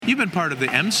You've been part of the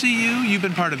MCU. You've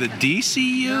been part of the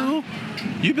DCU.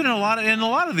 You've been in a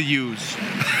lot of the U's.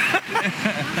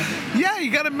 Yeah,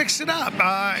 you got to mix it up.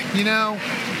 The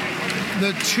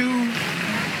two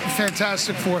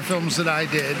Fantastic Four films that I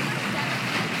did,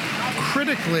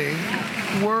 critically,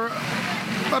 were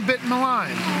a bit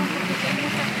maligned,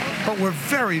 but were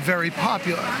very, very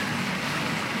popular.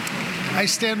 I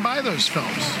stand by those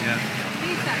films. Yeah.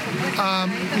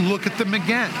 Look at them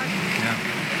again. Yeah.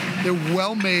 They're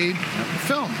well-made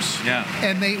films. Yeah.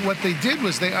 And what they did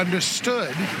was they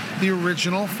understood the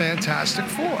original Fantastic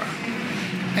Four.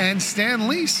 And Stan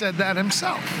Lee said that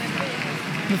himself.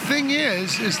 The thing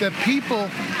is that people,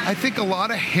 I think a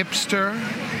lot of hipster,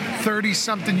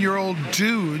 30-something-year-old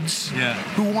dudes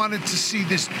who wanted to see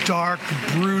this dark,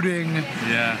 brooding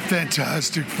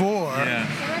Fantastic Four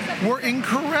were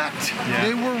incorrect. Yeah.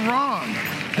 They were wrong.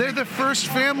 They're the first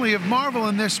family of Marvel,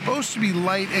 and they're supposed to be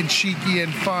light and cheeky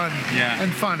and fun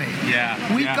and funny. Yeah.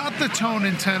 We got the tone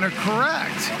and tenor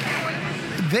correct.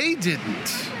 They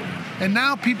didn't. And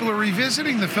now people are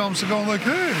revisiting the films and going like,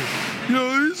 hey,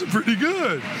 these are pretty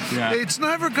good. Yeah. It's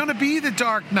never going to be The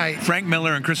Dark Knight. Frank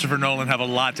Miller and Christopher Nolan have a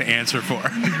lot to answer for.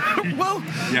 Well,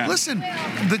 listen,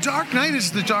 The Dark Knight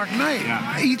is The Dark Knight.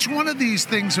 Yeah. Each one of these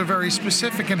things are very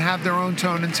specific and have their own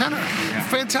tone and tenor. Yeah.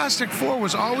 Fantastic Four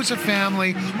was always a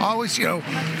family, always, the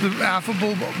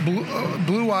affable,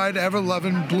 blue-eyed,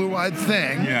 ever-loving, blue-eyed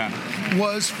thing. Yeah.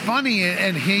 Was funny,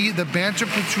 and the banter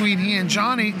between he and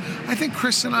Johnny, I think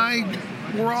Chris and I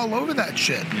were all over that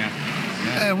shit. Yeah.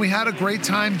 And we had a great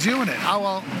time doing it.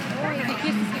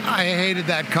 I hated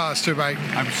that costume. I'm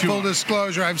sure. Full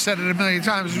disclosure, I've said it a million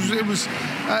times. It was a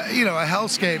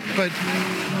hellscape, but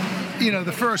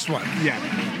the first one. Yeah.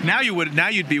 Now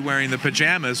you'd be wearing the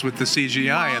pajamas with the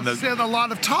CGI and the. There's a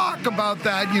lot of talk about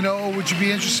that. Would you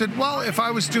be interested? Well, if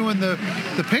I was doing the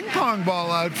ping pong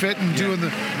ball outfit and doing the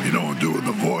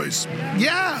voice,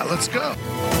 let's go.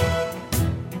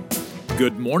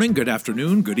 Good morning, good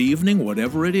afternoon, good evening,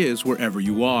 whatever it is, wherever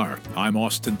you are. I'm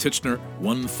Austin Titchener,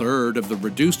 1/3 of the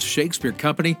Reduced Shakespeare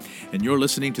Company, and you're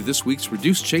listening to this week's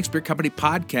Reduced Shakespeare Company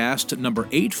podcast, number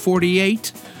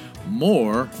 848,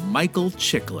 More Michael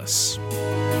Chiklis.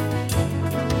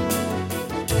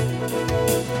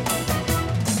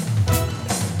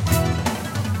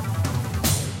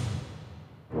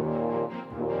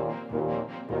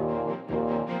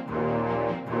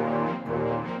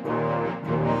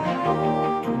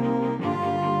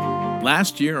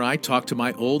 Last year, I talked to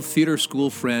my old theater school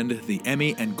friend, the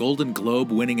Emmy and Golden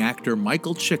Globe winning actor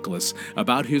Michael Chiklis,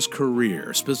 about his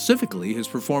career, specifically his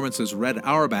performance as Red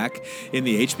Auerbach in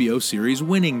the HBO series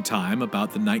Winning Time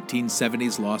about the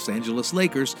 1970s Los Angeles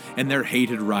Lakers and their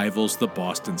hated rivals, the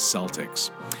Boston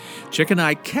Celtics. Chick and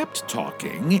I kept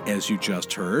talking, as you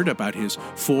just heard, about his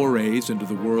forays into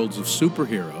the worlds of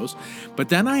superheroes, but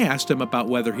then I asked him about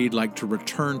whether he'd like to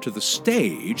return to the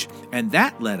stage, and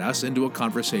that led us into a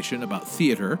conversation about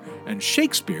theater and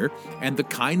Shakespeare and the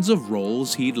kinds of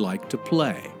roles he'd like to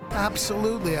play.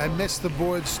 Absolutely. I miss the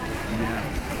boards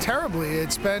terribly.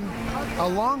 It's been a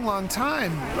long, long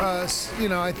time. I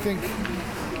think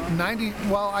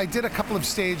I did a couple of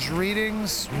stage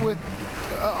readings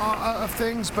of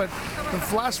things, but the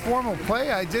last formal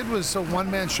play I did was a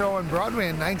one-man show on Broadway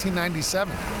in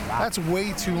 1997. That's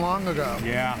way too long ago.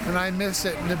 Yeah. And I miss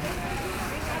it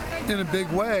in a big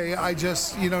way. I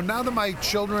just, now that my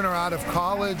children are out of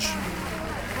college,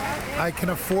 I can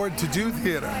afford to do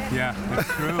theater. Yeah, it's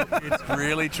true. It's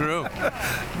really true.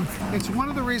 It's one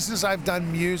of the reasons I've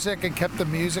done music and kept the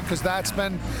music, because that's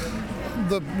been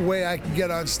the way I can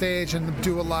get on stage and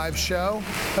do a live show,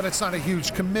 but it's not a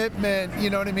huge commitment, you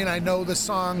know what I mean? I know the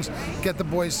songs, get the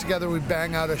boys together, we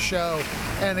bang out a show,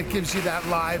 and it gives you that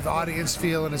live audience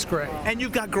feel, and it's great. And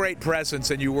you've got great presence,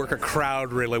 and you work a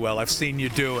crowd really well. I've seen you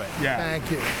do it. Yeah.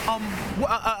 Thank you.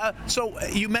 So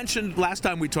you mentioned last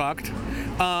time we talked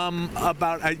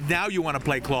about now you want to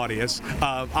play Claudius.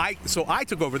 I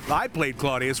took over. I played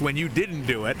Claudius when you didn't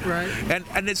do it. Right.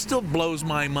 And it still blows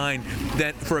my mind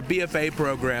that for a BFA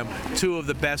program, two of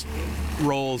the best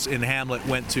roles in Hamlet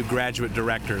went to graduate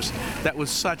directors. That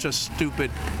was such a stupid,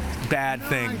 bad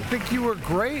thing. I think you were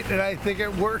great, and I think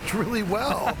it worked really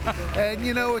well. And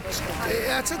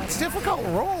that's a difficult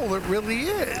role. It really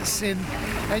is, and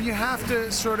you have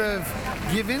to sort of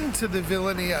give in to the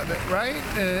villainy of it, right?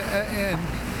 And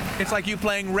it's like you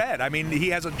playing Red. I mean, he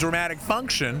has a dramatic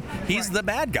function. He's the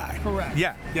bad guy. Correct.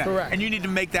 Yeah. Correct. And you need to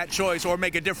make that choice or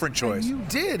make a different choice. And you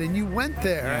did, and you went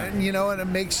there, and and it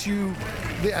makes you,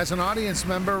 as an audience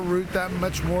member, root that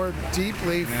much more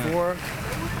deeply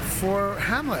for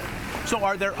Hamlet. So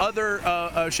are there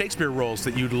other Shakespeare roles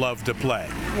that you'd love to play?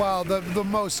 Well, the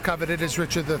most coveted is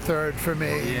Richard III for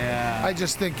me. Yeah. I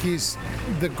just think he's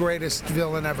the greatest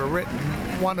villain ever written.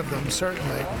 One of them,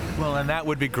 certainly. Well, and that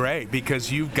would be great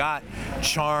because you've got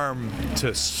charm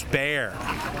to spare.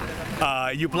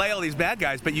 You play all these bad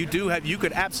guys, but you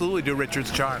could absolutely do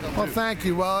Richard's charm. Well, thank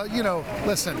you. Well,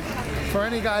 listen, for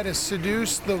any guy to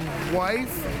seduce the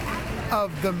wife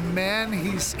of the man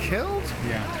he's killed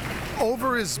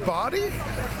over his body,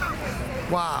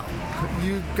 wow,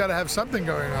 you got to have something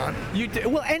going on. You do,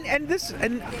 well,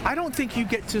 and I don't think you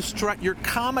get to strut your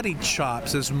comedy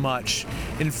chops as much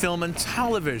in film and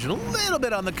television. A little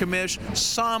bit on the commish,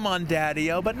 some on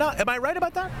Daddy-O, but not. Am I right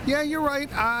about that? Yeah, you're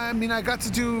right. I mean, I got to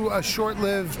do a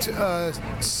short-lived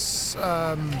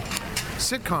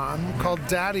sitcom called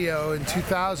Daddy-O in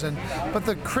 2000, but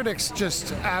the critics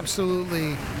just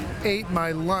absolutely ate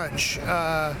my lunch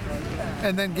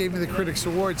and then gave me the Critics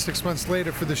Award 6 months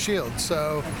later for The Shield.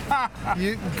 So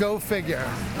you go figure.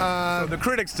 So the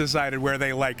critics decided where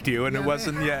they liked you, and it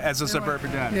wasn't as a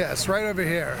suburban dad. Yes, right over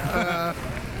here. As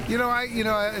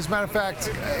a matter of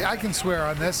fact, I can swear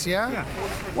on this, yeah?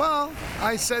 Well,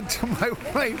 I said to my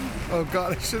wife, oh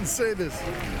God, I shouldn't say this.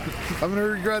 I'm gonna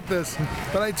regret this.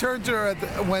 But I turned to her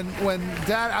when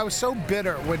I was so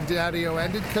bitter when Daddy-O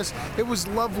ended because it was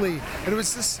lovely. And it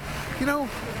was this,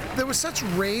 there was such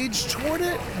rage toward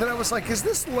it that I was like, is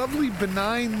this lovely,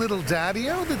 benign little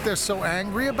Daddy-O that they're so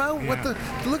angry about? Yeah.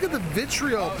 Look at the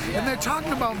vitriol. And they're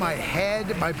talking about my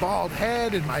head, my bald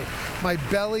head, and my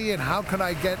belly, and how could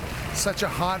I get such a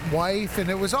hot wife? And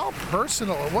it was all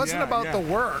personal. It wasn't about the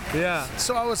work. Yeah.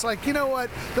 So I was like, you know what?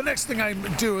 The next thing I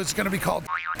do is going to be called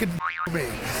me.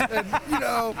 And,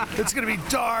 it's going to be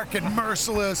dark and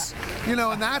merciless.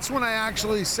 And that's when I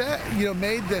actually said,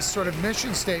 made this sort of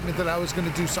mission statement that I was going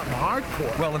to do something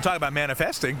hardcore. Well, and talk about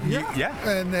manifesting. Yeah.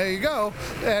 And there you go.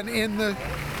 And in The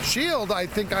Shield, I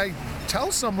think I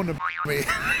tell someone to me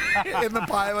in the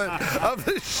pilot of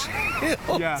The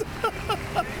Shield.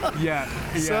 Yeah.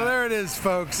 So there it is,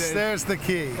 folks. There's the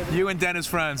key. You and Dennis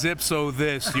Franz, ipso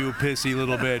this, you pissy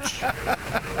little bitch.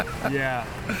 Yeah.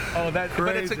 Oh, that's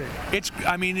crazy. But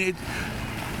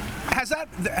has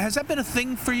that been a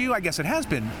thing for you? I guess it has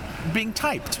been. Being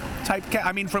typed. I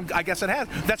guess it has.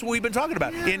 That's what we've been talking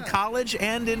about in college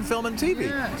and in film and TV.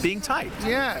 Yes. Being typed.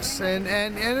 Yes, and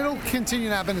it'll continue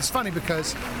to happen. It's funny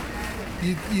because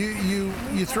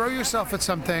you throw yourself at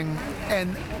something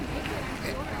and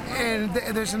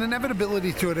there's an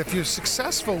inevitability to it. If you're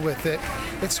successful with it,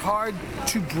 it's hard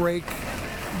to break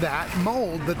that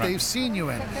mold that they've seen you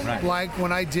in. Right. Like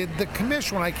when I did the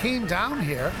commish, when I came down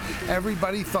here,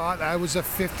 everybody thought I was a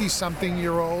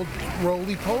 50-something-year-old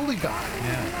roly-poly guy.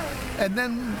 Yeah. And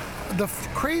then the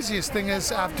craziest thing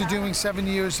is, after doing 7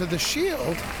 years of The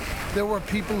Shield, there were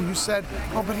people who said,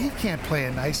 oh, but he can't play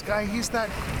a nice guy. He's that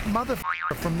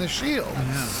motherfucker from The Shield.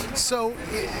 Yeah. So,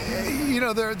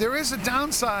 there is a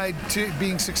downside to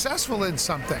being successful in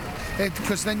something,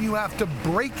 because then you have to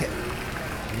break it.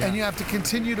 Yeah. And you have to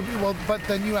continue to be, but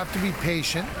then you have to be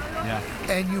patient. Yeah.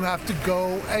 And you have to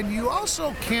go, and you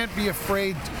also can't be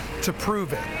afraid to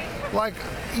prove it. Like,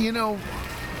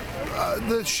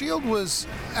 The Shield was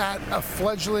at a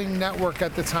fledgling network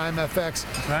at the time, FX.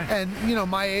 Right. And,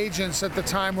 my agents at the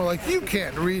time were like, you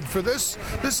can't read for this.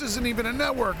 This isn't even a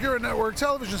network. You're a network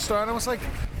television star. And I was like,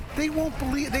 they won't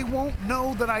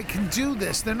know that I can do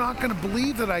this. They're not going to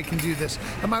believe that I can do this.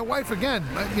 And my wife, again,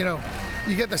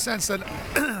 you get the sense that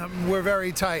we're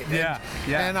very tight.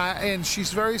 And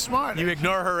she's very smart. You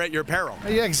ignore her at your peril.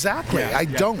 Yeah, exactly. I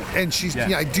don't. And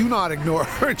I do not ignore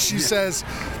her. And she says,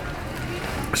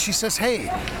 hey,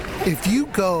 if you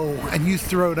go and you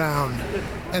throw down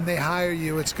and they hire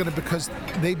you, it's going to, because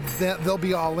they'll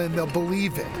be all in, they'll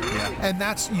believe it. Yeah.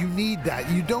 And you need that.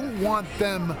 You don't want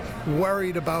them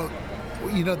worried about,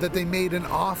 that they made an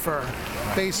offer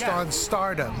based on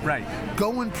stardom. Right.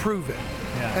 Go and prove it.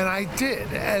 Yeah. And I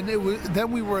did. And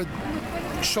then we were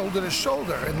shoulder to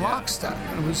shoulder in lockstep.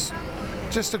 It was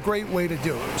just a great way to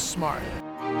do it. It was smart.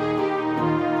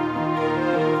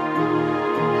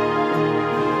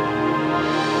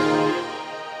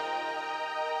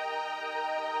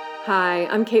 Hi,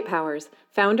 I'm Kate Powers,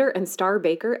 founder and star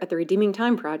baker at the Redeeming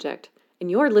Time Project, and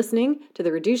you're listening to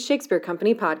the Reduced Shakespeare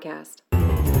Company podcast.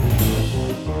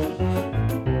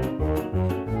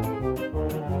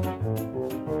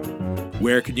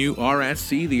 Where can you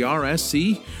RSC the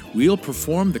RSC? We'll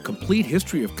perform the complete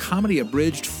history of comedy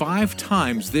abridged 5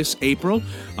 times this April.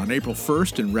 On April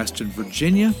 1st in Reston,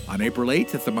 Virginia. On April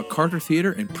 8th at the MacArthur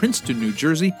Theater in Princeton, New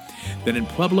Jersey. Then in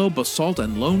Pueblo, Basalt,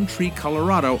 and Lone Tree,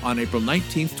 Colorado on April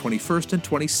 19th, 21st, and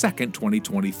 22nd,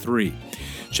 2023.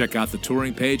 Check out the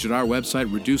touring page at our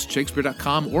website,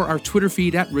 reducedshakespeare.com, or our Twitter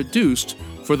feed at Reduced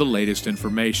for the latest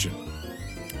information.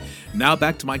 Now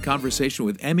back to my conversation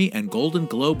with Emmy and Golden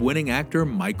Globe winning actor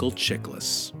Michael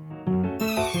Chiklis.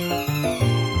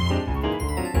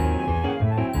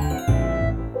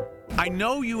 I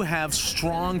know you have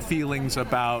strong feelings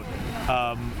about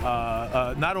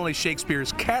not only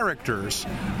Shakespeare's characters,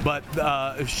 but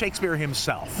Shakespeare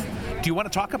himself. Do you want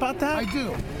to talk about that? I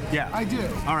do. Yeah. I do.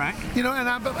 All right. You know,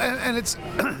 and it's,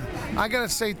 I got to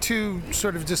say 2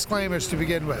 sort of disclaimers to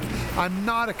begin with. I'm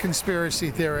not a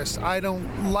conspiracy theorist. I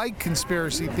don't like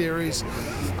conspiracy theories.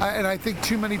 And I think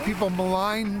too many people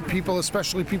malign people,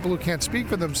 especially people who can't speak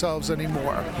for themselves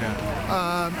anymore.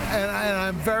 Yeah. And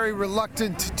I'm very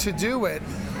reluctant to do it,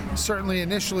 certainly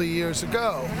initially years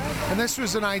ago. And this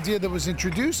was an idea that was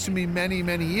introduced to me many,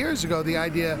 many years ago, the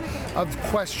idea of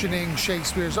questioning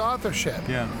Shakespeare's authorship.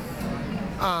 Yeah.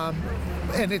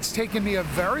 And it's taken me a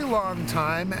very long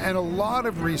time and a lot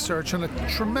of research and a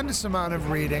tremendous amount of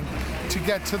reading to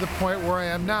get to the point where I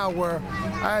am now, where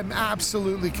I'm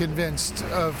absolutely convinced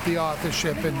of the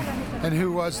authorship and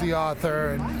who was the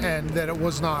author and that it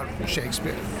was not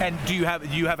Shakespeare. And do you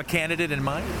have a candidate in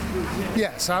mind?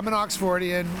 Yes, I'm an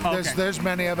Oxfordian. Okay. There's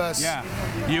many of us. Yeah.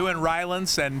 You and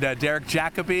Rylance and Derek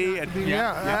Jacobi. And,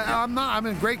 I'm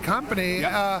in great company.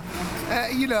 Yeah.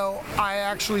 You know, I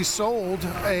actually sold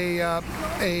a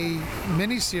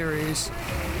miniseries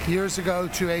years ago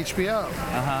to HBO.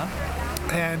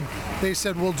 And they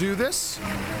said, we'll do this,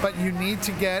 but you need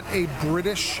to get a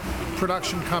British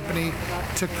production company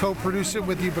to co-produce it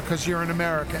with you because you're an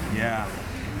American. Yeah.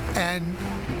 And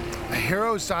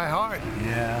heroes die hard.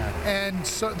 Yeah. And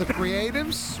so the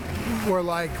creatives were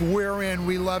like, we're in,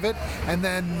 we love it. And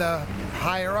then the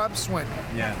higher-ups went,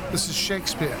 Yeah. this is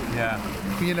Shakespeare. Yeah.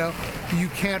 You know, you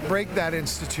can't break that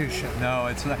institution. No,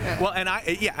 it's not. Well, and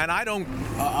I don't.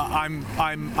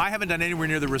 I haven't done anywhere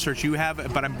near the research you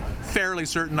have, but I'm fairly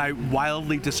certain I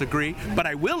wildly disagree. But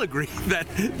I will agree that.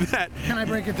 Can I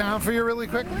break it down for you really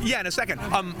quick? Yeah, in a second.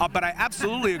 But I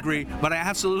absolutely agree. That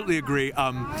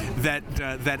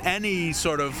any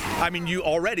sort of. I mean, you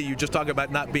just talk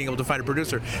about not being able to find a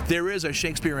producer. There is a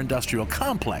Shakespeare industrial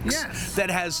complex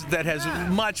that has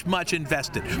much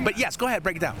invested. But yes, go ahead,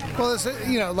 break it down. Well,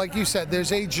 you know, like you said,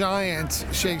 there's a giant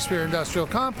Shakespeare industrial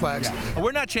complex. Yeah.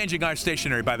 We're not changing our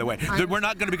stationery, by the way. We're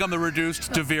not going to become the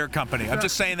Reduced to Veer company. I'm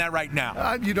just saying that right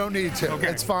now. You don't need to. Okay.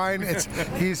 It's fine.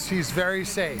 He's very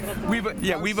safe. We've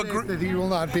agreed that he will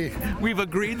not be. We've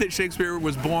agreed that Shakespeare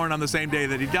was born on the same day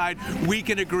that he died. We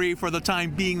can agree for the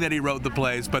time being that he wrote the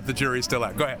plays, but the jury's still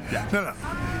out. Go ahead. Yeah. No.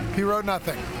 He wrote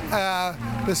nothing.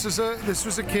 This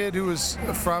was a kid who was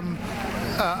from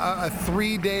a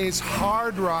 3 days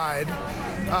hard ride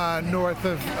north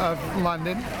of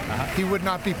London. He would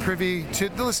not be privy to.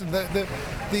 Listen, the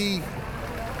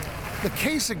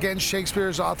case against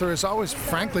Shakespeare's author has always,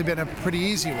 frankly, been a pretty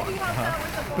easy one,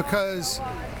 because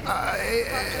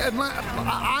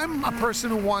I'm a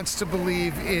person who wants to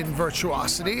believe in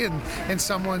virtuosity and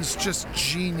someone's just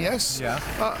genius,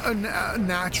 a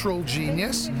natural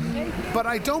genius, but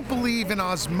I don't believe in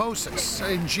osmosis,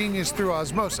 in genius through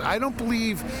osmosis. I don't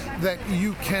believe that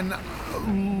you can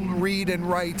read and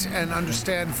write and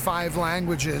understand 5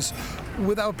 languages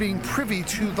without being privy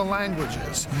to the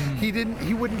languages. He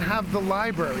wouldn't have the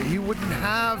library. He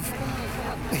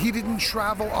didn't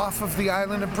travel off of the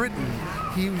island of Britain.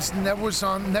 He never was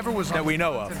on that we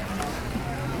know of.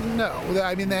 No,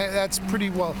 I mean that's pretty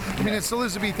well. I mean, it's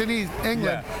Elizabethan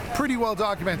England, pretty well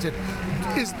documented.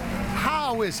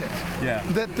 How is it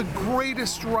that the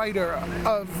greatest writer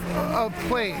of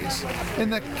plays in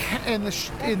the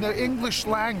English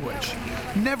language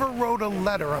never wrote a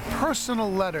letter, a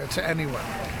personal letter to anyone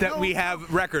that we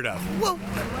have record of? Well,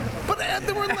 but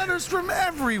there were letters from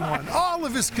everyone, all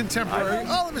of his contemporaries,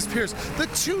 all of his peers. The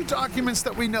 2 documents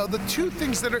that we know, the 2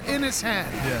 things that are in his hand,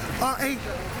 are a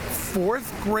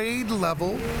 4th grade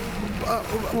level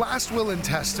last will and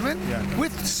testament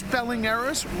with spelling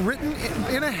errors written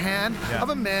in a hand of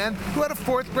a man who had a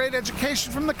 4th grade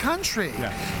education from the country.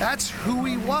 That's who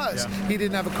he was. He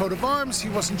didn't have a coat of arms. He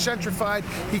wasn't gentrified.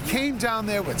 He came down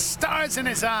there with stars in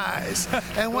his eyes.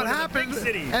 And what happened?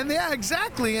 And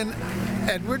exactly. And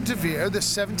Edward de Vere, the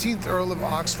 17th Earl of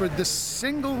Oxford, the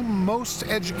single most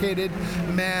educated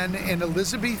man in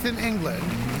Elizabethan England,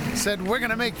 said, "We're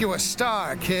going to make you a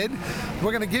star, kid.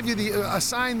 We're going to give you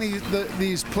assign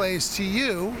these plays to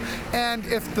you, and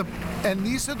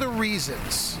these are the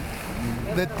reasons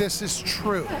that this is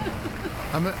true."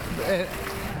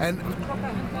 And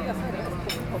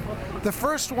the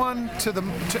first one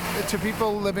to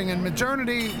people living in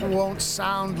modernity won't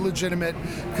sound legitimate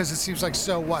because it seems like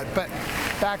so what. But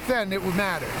back then it would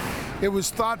matter. It was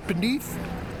thought beneath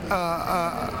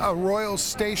a royal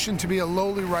station to be a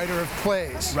lowly writer of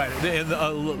plays. Right,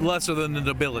 lesser than the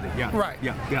nobility. Yeah. Right.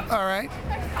 Yeah. All right.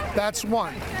 That's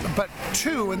one. But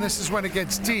two, and this is when it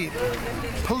gets deep,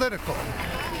 political.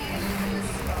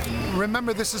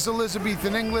 Remember, this is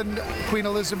Elizabethan England. Queen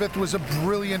Elizabeth was a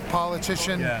brilliant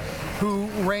politician who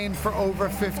reigned for over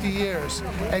 50 years.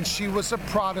 And she was a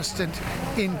Protestant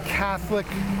in Catholic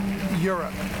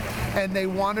Europe. And they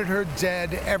wanted her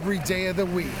dead every day of the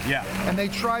week. Yeah. And they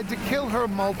tried to kill her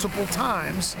multiple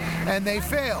times, and they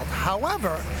failed.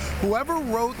 However, whoever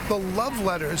wrote the love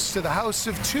letters to the House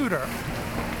of Tudor,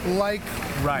 like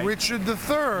Richard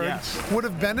III, would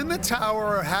have been in the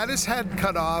Tower or had his head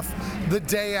cut off the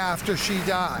day after she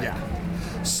died.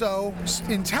 Yeah. So,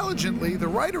 intelligently, the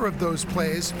writer of those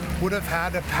plays would have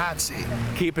had a patsy.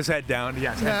 Keep his head down,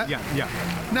 yes.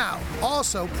 Now,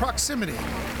 also, proximity.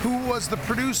 Who was the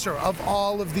producer of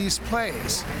all of these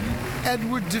plays?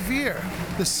 Edward de Vere,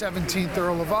 the 17th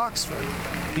Earl of Oxford.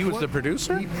 He was the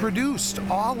producer? He produced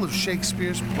all of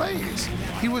Shakespeare's plays.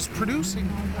 He was producing.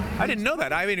 I didn't know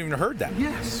that. I haven't even heard that.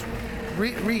 Yes.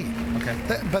 Read. Okay.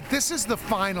 But this is the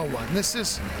final one. This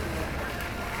is...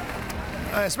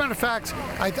 as a matter of fact,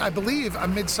 I believe A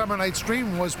Midsummer Night's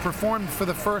Dream was performed for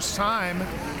the first time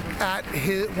at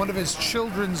one of his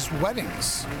children's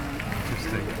weddings.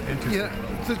 Interesting. Yeah,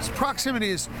 the proximity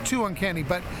is too uncanny,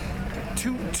 but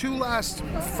two last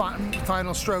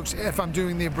final strokes if I'm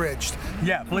doing the abridged.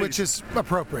 Yeah, please. Which is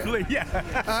appropriate. Please, yeah.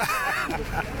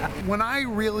 When I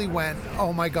really went,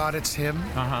 oh my God, it's him.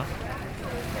 Uh-huh.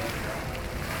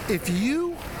 If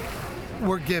you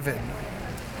were given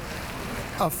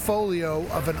a folio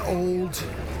of an old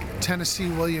Tennessee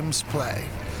Williams play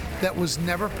that was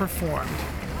never performed,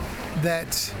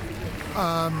 that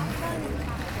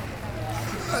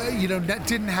that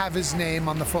didn't have his name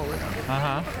on the folio.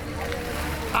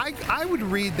 I would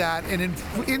read that, and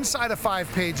inside of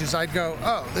 5 pages, I'd go,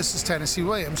 "Oh, this is Tennessee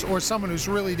Williams," or someone who's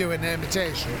really doing an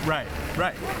imitation. Right.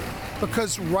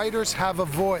 Because writers have a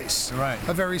voice,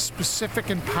 a very specific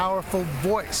and powerful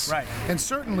voice. Right. And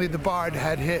certainly the Bard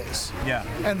had his. Yeah.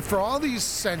 And for all these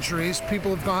centuries,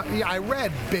 people have gone, I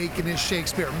read Bacon is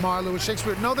Shakespeare, Marlowe is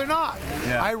Shakespeare. No, they're not.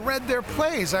 Yeah. I read their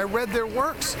plays, I read their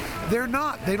works. They're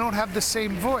not. They don't have the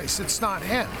same voice. It's not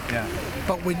him. Yeah.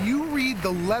 But when you read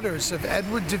the letters of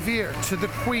Edward de Vere to the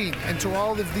Queen and to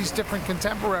all of these different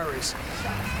contemporaries,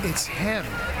 it's him.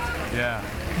 Yeah.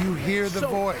 You hear the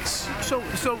voice.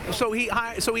 So he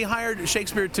hired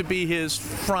Shakespeare to be his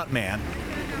front man.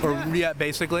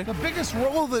 Basically. The biggest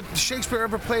role that Shakespeare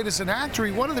ever played as an actor,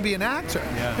 he wanted to be an actor.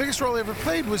 Yeah. The biggest role he ever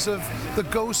played was of the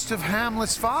ghost of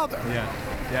Hamlet's father.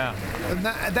 Yeah. And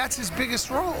that's his biggest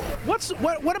role.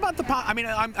 What about the... I mean,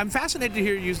 I'm fascinated to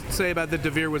hear you say about that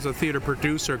de Vere was a theater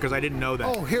producer, because I didn't know that.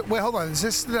 Oh, wait, hold on. Is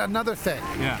this another thing?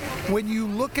 Yeah. When you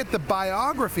look at the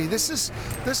biography, this is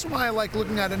why I like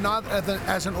looking at it not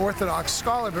as an orthodox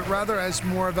scholar, but rather as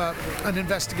more of an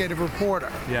investigative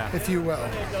reporter, if you will.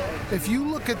 If you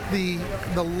look at the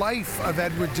life of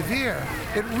Edward de Vere,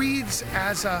 it reads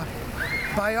as a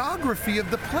biography of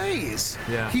the plays.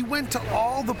 Yeah. He went to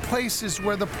all the places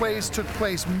where the plays took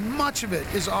place. Much of it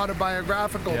is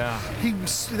autobiographical. Yeah.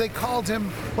 They called him,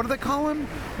 what do they call him?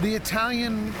 The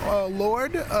Italian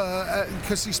lord,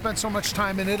 because he spent so much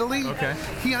time in Italy. Okay.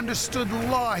 He understood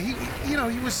law.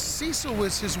 Cecil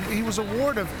was a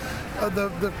ward of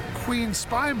the Queen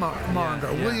spy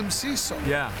monger, William Cecil.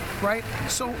 Yeah. Right?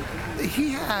 So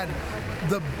he had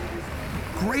the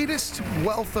greatest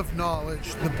wealth of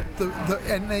knowledge,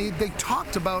 and they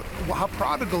talked about how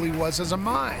prodigal he was as a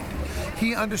mind.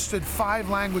 He understood 5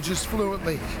 languages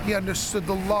fluently. He understood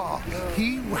the law.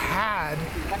 He had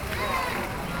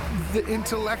the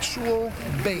intellectual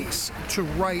base to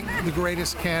write the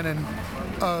greatest canon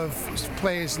of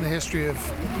plays in the history of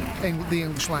the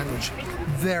English language.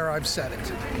 There, I've said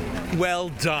it. Well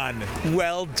done.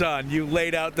 You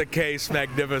laid out the case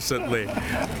magnificently.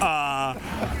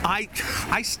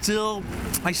 I still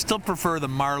prefer the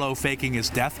Marlowe faking his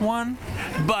death one,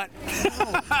 but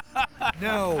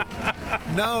no.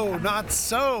 No, not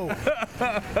so.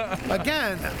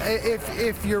 Again,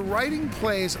 if you're writing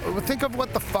plays, think of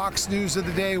what the Fox News of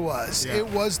the day was. Yeah. It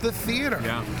was the theater,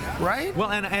 right?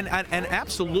 Well, and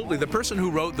absolutely, the person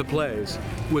who wrote the plays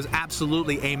was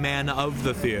absolutely a man of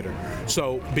the theater.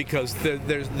 So because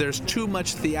there's too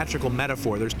much theatrical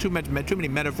metaphor, there's too many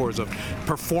metaphors of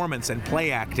performance and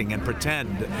play acting and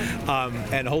pretend,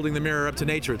 and holding the mirror up to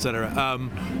nature, etc.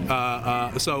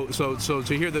 So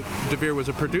to hear that DeVere was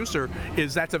a producer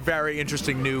that's a very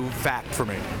interesting new fact for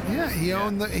me. Yeah,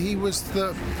 he was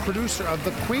the producer of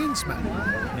The Queensmen.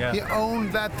 Yeah. He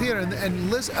owned that theater,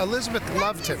 and Elizabeth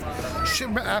loved him.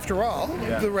 After all,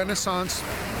 the Renaissance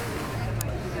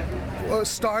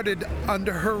started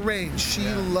under her reign. She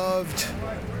loved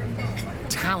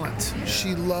talent.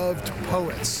 She loved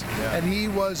poets, and he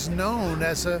was known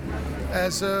as a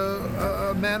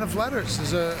man of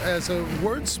letters, as a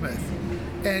wordsmith.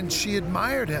 And she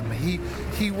admired him.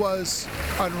 He was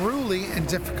unruly and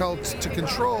difficult to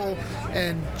control,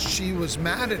 and she was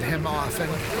mad at him often.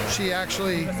 She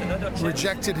actually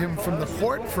rejected him from the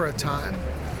court for a time,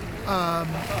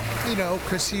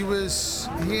 because he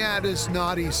had his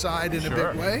naughty side in a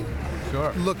big way.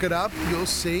 Sure. Look it up, you'll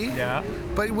see. Yeah.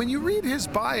 But when you read his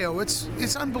bio,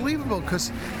 it's unbelievable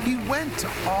because he went to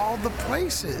all the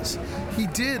places. He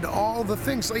did all the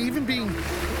things, like even being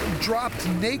dropped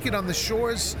naked on the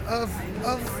shores of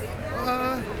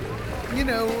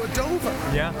Dover.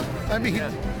 Yeah. I mean,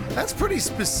 that's pretty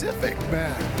specific,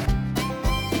 man.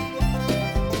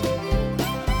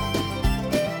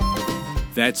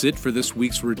 That's it for this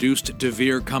week's Reduced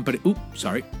DeVere Company.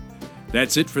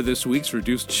 That's it for this week's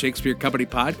Reduced Shakespeare Company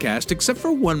podcast, except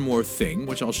for one more thing,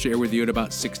 which I'll share with you in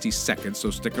about 60 seconds,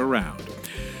 so stick around.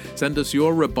 Send us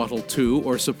your rebuttal to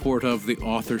or support of the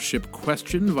authorship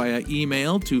question via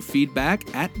email to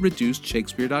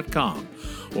feedback@reducedshakespeare.com,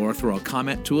 or throw a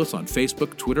comment to us on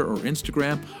Facebook, Twitter, or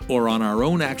Instagram, or on our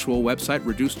own actual website,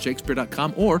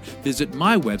 reducedshakespeare.com, or visit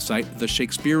my website,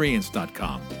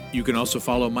 theshakespeareans.com. You can also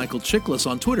follow Michael Chiklis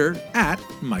on Twitter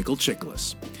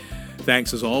 @MichaelChiklis.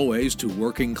 Thanks, as always, to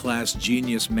working class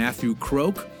genius Matthew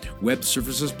Croak, web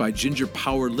services by Ginger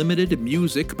Power Limited,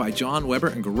 music by John Weber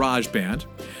and GarageBand.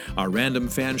 Our random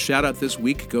fan shout-out this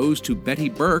week goes to Betty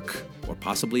Burke, or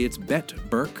possibly it's Bet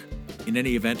Burke. In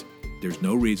any event, there's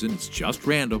no reason, it's just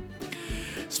random.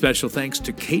 Special thanks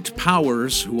to Kate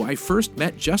Powers, who I first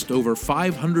met just over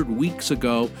 500 weeks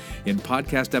ago in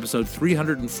podcast episode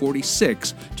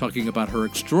 346, talking about her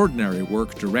extraordinary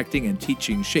work directing and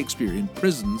teaching Shakespeare in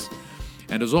prisons.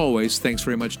 And as always, thanks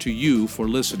very much to you for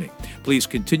listening. Please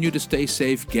continue to stay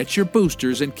safe, get your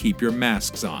boosters, and keep your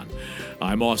masks on.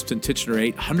 I'm Austin Titchener,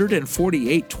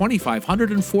 848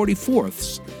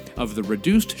 2544ths of the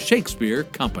Reduced Shakespeare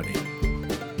Company.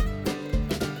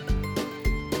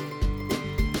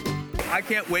 I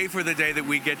can't wait for the day that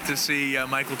we get to see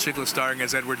Michael Chiklis starring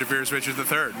as Edward de Vere's Richard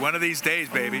III. One of these days,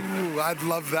 baby. Ooh, I'd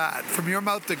love that. From your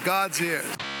mouth to God's ears.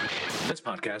 This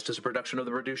podcast is a production of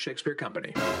the Reduced Shakespeare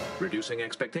Company, reducing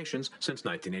expectations since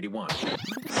 1981.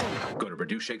 Go to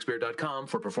reducedshakespeare.com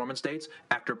for performance dates,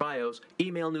 actor bios,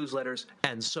 email newsletters,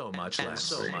 and so much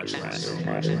less.